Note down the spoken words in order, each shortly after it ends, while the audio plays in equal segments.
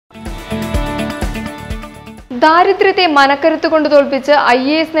ദാരിദ്ര്യത്തെ മനക്കരുത്തുകൊണ്ട് തോൽപ്പിച്ച്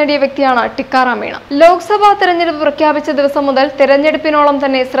ഐ.എ.എസ് നേടിയ വ്യക്തിയാണ് ടിക്കാറാം മീണ. ലോക്സഭാ തെരഞ്ഞെടുപ്പ് പ്രഖ്യാപിച്ച ദിവസം മുതൽ തെരഞ്ഞെടുപ്പിനോളം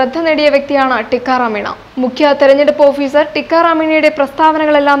തന്നെ ശ്രദ്ധ നേടിയ വ്യക്തിയാണ് ടിക്കാറാം മീണ. മുഖ്യ തെരഞ്ഞെടുപ്പ് ഓഫീസർ ടിക്കാറാം മീണയുടെ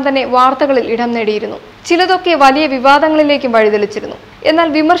പ്രസ്താവനകളെല്ലാം തന്നെ വാർത്തകളിൽ ഇടം നേടിയിരുന്നു. ചിലതൊക്കെ വലിയ വിവാദങ്ങളിലേക്കും വഴിതെളിച്ചിരുന്നു. എന്നാൽ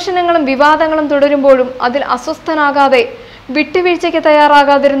വിമർശനങ്ങളും വിവാദങ്ങളും തുടരുമ്പോഴും അതിൽ അസ്വസ്ഥനാകാതെ വിട്ടുവീഴ്ചയ്ക്ക്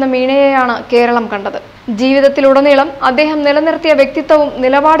തയ്യാറാകാതിരുന്ന മീണയെയാണ് കേരളം കണ്ടത്. ജീവിതത്തിലുടനീളം അദ്ദേഹം നിലനിർത്തിയ വ്യക്തിത്വവും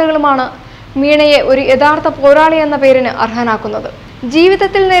നിലപാടുകളുമാണ് മീണയെ ഒരു യഥാർത്ഥ പോരാളി എന്ന പേരിന് അർഹനാക്കുന്നത്.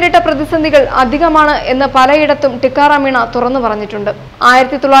 ജീവിതത്തിൽ നേരിട്ട പ്രതിസന്ധികൾ അധികമാണ് എന്ന് പലയിടത്തും ടിക്കാറാം മീണ തുറന്നു പറഞ്ഞിട്ടുണ്ട്.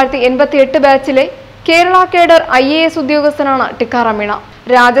 1988 ബാച്ചിലെ കേരള കേഡർ ഐ.എ.എസ് ഉദ്യോഗസ്ഥനാണ് ടിക്കാറാം മീണ.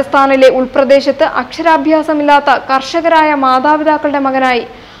 രാജസ്ഥാനിലെ ഉൾപ്രദേശത്ത് അക്ഷരാഭ്യാസമില്ലാത്ത കർഷകരായ മാതാപിതാക്കളുടെ മകനായി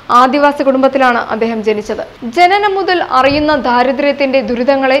ആദിവാസി കുടുംബത്തിലാണ് അദ്ദേഹം ജനിച്ചത്. ജനനം മുതൽ അറിയുന്ന ദാരിദ്ര്യത്തിന്റെ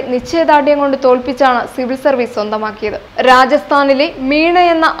ദുരിതങ്ങളെ നിശ്ചയദാർഢ്യം കൊണ്ട് തോൽപ്പിച്ചാണ് സിവിൽ സർവീസ് സ്വന്തമാക്കിയത്. രാജസ്ഥാനിലെ മീണ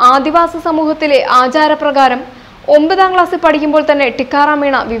എന്ന ആദിവാസി സമൂഹത്തിലെ ആചാരപ്രകാരം 9ാം ക്ലാസ്സിൽ പഠിക്കുമ്പോൾ തന്നെ ടിക്കാറാം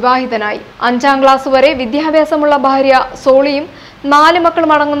മീണ വിവാഹിതനായി. 5ാം ക്ലാസ് വരെ വിദ്യാഭ്യാസമുള്ള ഭാര്യ സോളിയും 4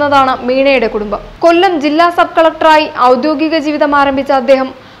 മക്കളും അടങ്ങുന്നതാണ് മീണയുടെ കുടുംബം. കൊല്ലം ജില്ലാ സബ് കളക്ടറായി ഔദ്യോഗിക ജീവിതം ആരംഭിച്ച അദ്ദേഹം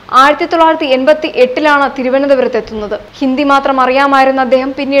 1988 തിരുവനന്തപുരത്ത് എത്തുന്നത്. ഹിന്ദി മാത്രം അറിയാമായിരുന്ന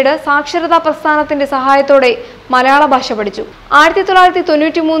അദ്ദേഹം പിന്നീട് സാക്ഷരതാ പ്രസ്ഥാനത്തിന്റെ സഹായത്തോടെ മലയാള ഭാഷ പഠിച്ചു.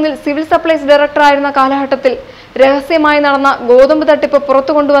 1993 സിവിൽ സപ്ലൈസ് ഡയറക്ടറായിരുന്ന കാലഘട്ടത്തിൽ രഹസ്യമായി നടന്ന ഗോതമ്പ് തട്ടിപ്പ്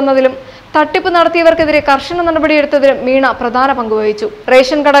പുറത്തു കൊണ്ടുവന്നതിലും തട്ടിപ്പ് നടത്തിയവർക്കെതിരെ കർശന നടപടിയെടുത്തതിലും മീണ പ്രധാന പങ്കുവഹിച്ചു.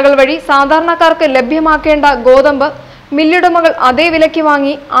 റേഷൻ കടകൾ വഴി സാധാരണക്കാർക്ക് ലഭ്യമാക്കേണ്ട ഗോതമ്പ് മില്ലുടമകൾ അതേ വിലയ്ക്ക്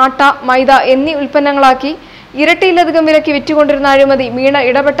വാങ്ങി ആട്ട, മൈദ എന്നീ ഉൽപ്പന്നങ്ങളാക്കി ഇരട്ടിയിലധികം വിലയ്ക്ക് വിറ്റുകൊണ്ടിരുന്ന അഴിമതി മീണ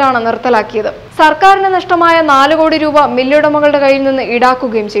ഇടപെട്ടാണ് നിർത്തലാക്കിയത്. സർക്കാരിന് നഷ്ടമായ 4 കോടി രൂപ മില്ലുടമകളുടെ കയ്യിൽ നിന്ന്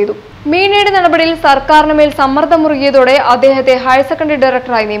ഈടാക്കുകയും ചെയ്തു. മീണയുടെ നടപടിയിൽ സർക്കാരിന് മേൽ സമ്മർദ്ദം മുറുകിയതോടെ അദ്ദേഹത്തെ ഹയർ സെക്കൻഡറി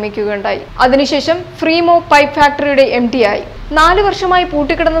ഡയറക്ടറായി നിയമിക്കുകയുണ്ടായി. അതിനുശേഷം ഫ്രീമോ പൈപ്പ് ഫാക്ടറിയുടെ MD ആയി. 4 വർഷമായി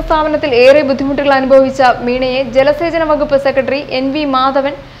പൂട്ടിക്കിടന്ന സ്ഥാപനത്തിൽ ഏറെ ബുദ്ധിമുട്ടുകൾ അനുഭവിച്ച മീണയെ ജലസേചന വകുപ്പ് സെക്രട്ടറി NV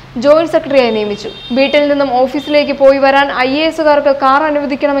മാധവൻ ജോയിന്റ് സെക്രട്ടറിയായി നിയമിച്ചു. വീട്ടിൽ നിന്നും ഓഫീസിലേക്ക് പോയി വരാൻ ഐ.എ.എസുകാർക്ക് കാർ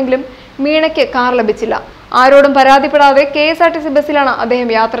അനുവദിക്കണമെങ്കിലും മീണയ്ക്ക് കാർ ലഭിച്ചില്ല. ആരോടും പരാതിപ്പെടാതെ KSRTC ബസ്സിലാണ് അദ്ദേഹം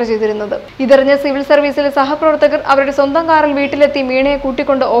യാത്ര ചെയ്തിരുന്നത്. ഇതറിഞ്ഞ സിവിൽ സർവീസിലെ സഹപ്രവർത്തകർ അവരുടെ സ്വന്തം കാറിൽ വീട്ടിലെത്തി മീണയെ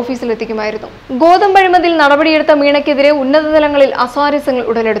കൂട്ടിക്കൊണ്ട് ഓഫീസിലെത്തിക്കുമായിരുന്നു. ഗോതമ്പ് അഴിമതിയിൽ നടപടിയെടുത്ത മീണയ്ക്കെതിരെ ഉന്നതതലങ്ങളിൽ അസ്വാരസ്യങ്ങൾ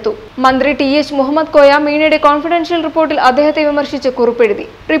ഉടലെടുത്തു. മന്ത്രി T.H. മുഹമ്മദ് കോയ മീണയുടെ കോൺഫിഡൻഷ്യൽ റിപ്പോർട്ടിൽ അദ്ദേഹത്തെ വിമർശിച്ച് കുറിപ്പെഴുതി.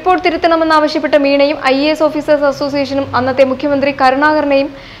 റിപ്പോർട്ട് തിരുത്തണമെന്നാവശ്യപ്പെട്ട മീണയും ഐ.എ.എസ് ഓഫീസേഴ്സ് അസോസിയേഷനും അന്നത്തെ മുഖ്യമന്ത്രി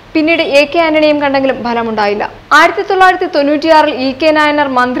കരുണാകരനെയും പിന്നീട് A.K. ആന്റണിയും കണ്ടെങ്കിലും ഫലമുണ്ടായില്ല. 1996 E.K. നായനാർ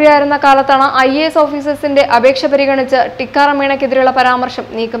മന്ത്രിയായിരുന്ന കാലത്താണ് ഐ.എ.എസ് ഓഫീസേഴ്സിന്റെ അപേക്ഷ പരിഗണിച്ച് ടിക്കാറാം മീണയ്ക്കെതിരെയുള്ള പരാമർശം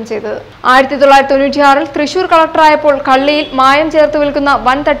നീക്കം ചെയ്തത്. 1996 തൃശൂർ കളക്ടറായപ്പോൾ കള്ളിയിൽ മായം ചേർത്ത് വിൽക്കുന്ന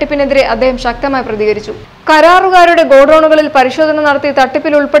വൻ തട്ടിപ്പിനെതിരെ അദ്ദേഹം ശക്തമായി പ്രതികരിച്ചു. കരാറുകാരുടെ ഗോഡൌണുകളിൽ പരിശോധന നടത്തി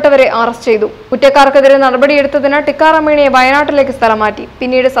തട്ടിപ്പിൽ ഉൾപ്പെട്ടവരെ അറസ്റ്റ് ചെയ്തു. കുറ്റക്കാർക്കെതിരെ നടപടിയെടുത്തതിന് ടിക്കാറാം മീണയെ വയനാട്ടിലേക്ക് സ്ഥലം മാറ്റി,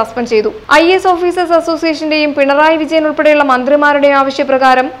 പിന്നീട് സസ്പെൻഡ് ചെയ്തു. ഐ.എസ് ഓഫീസേഴ്സ് അസോസിയേഷന്റെയും പിണറായി വിജയൻ ഉൾപ്പെടെയുള്ള മന്ത്രിമാരുടെയും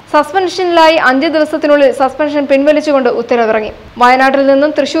ആവശ്യപ്രകാരം സസ്പെൻഷനിലായി 5 ദിവസത്തിനുള്ളിൽ സസ്പെൻഷൻ പിൻവലിച്ചുകൊണ്ട് ഉത്തരവിറങ്ങി. വയനാട്ടിൽ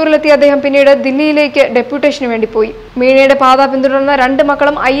നിന്നും തൃശൂരിലെത്തിയ അദ്ദേഹം പിന്നീട് ദില്ലിയിലേക്ക് ഡെപ്യൂട്ടേഷന് വേണ്ടി പോയി. മീണയുടെ പാത പിന്തുടർന്ന 2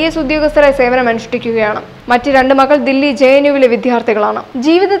 മക്കളും ഐ.എ.എസ് ഉദ്യോഗസ്ഥരായി സേവനമനുഷ്ഠിക്കുകയാണ്. മറ്റ് 2 മക്കൾ ദില്ലി JNUവിലെ വിദ്യാർത്ഥികളാണ്.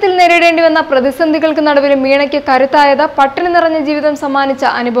 ജീവിതത്തിൽ നേരിടേണ്ടി വന്ന പ്രതിസന്ധികൾക്ക് നടുവിലും മീണയ്ക്ക് കരുത്തായത് പട്ടിണി നിറഞ്ഞ ജീവിതം സമ്മാനിച്ച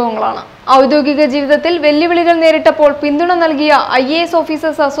അനുഭവങ്ങളാണ്. ഔദ്യോഗിക ജീവിതത്തിൽ വെല്ലുവിളികൾ നേരിട്ടപ്പോൾ പിന്തുണ നൽകിയ ഐ.എ.എസ്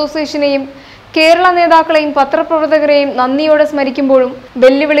ഓഫീസേഴ്സ് അസോസിയേഷനെയും കേരള നേതാക്കളെയും പത്രപ്രവർത്തകരെയും നന്ദിയോടെ സ്മരിക്കുമ്പോഴും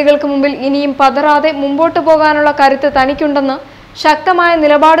വെല്ലുവിളികൾക്ക് മുമ്പിൽ ഇനിയും പതറാതെ മുമ്പോട്ടു പോകാനുള്ള കരുത്ത് തനിക്കുണ്ടെന്ന് ശക്തമായ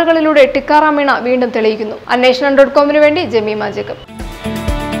നിലപാടുകളിലൂടെ ടിക്കാറാം മീണ വീണ്ടും തെളിയിക്കുന്നു. അന്വേഷണം.comനു വേണ്ടി Jemimah Jacob.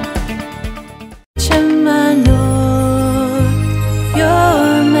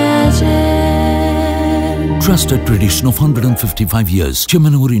 Trusted tradition of 155 years.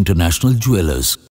 Chemanur International Jewelers.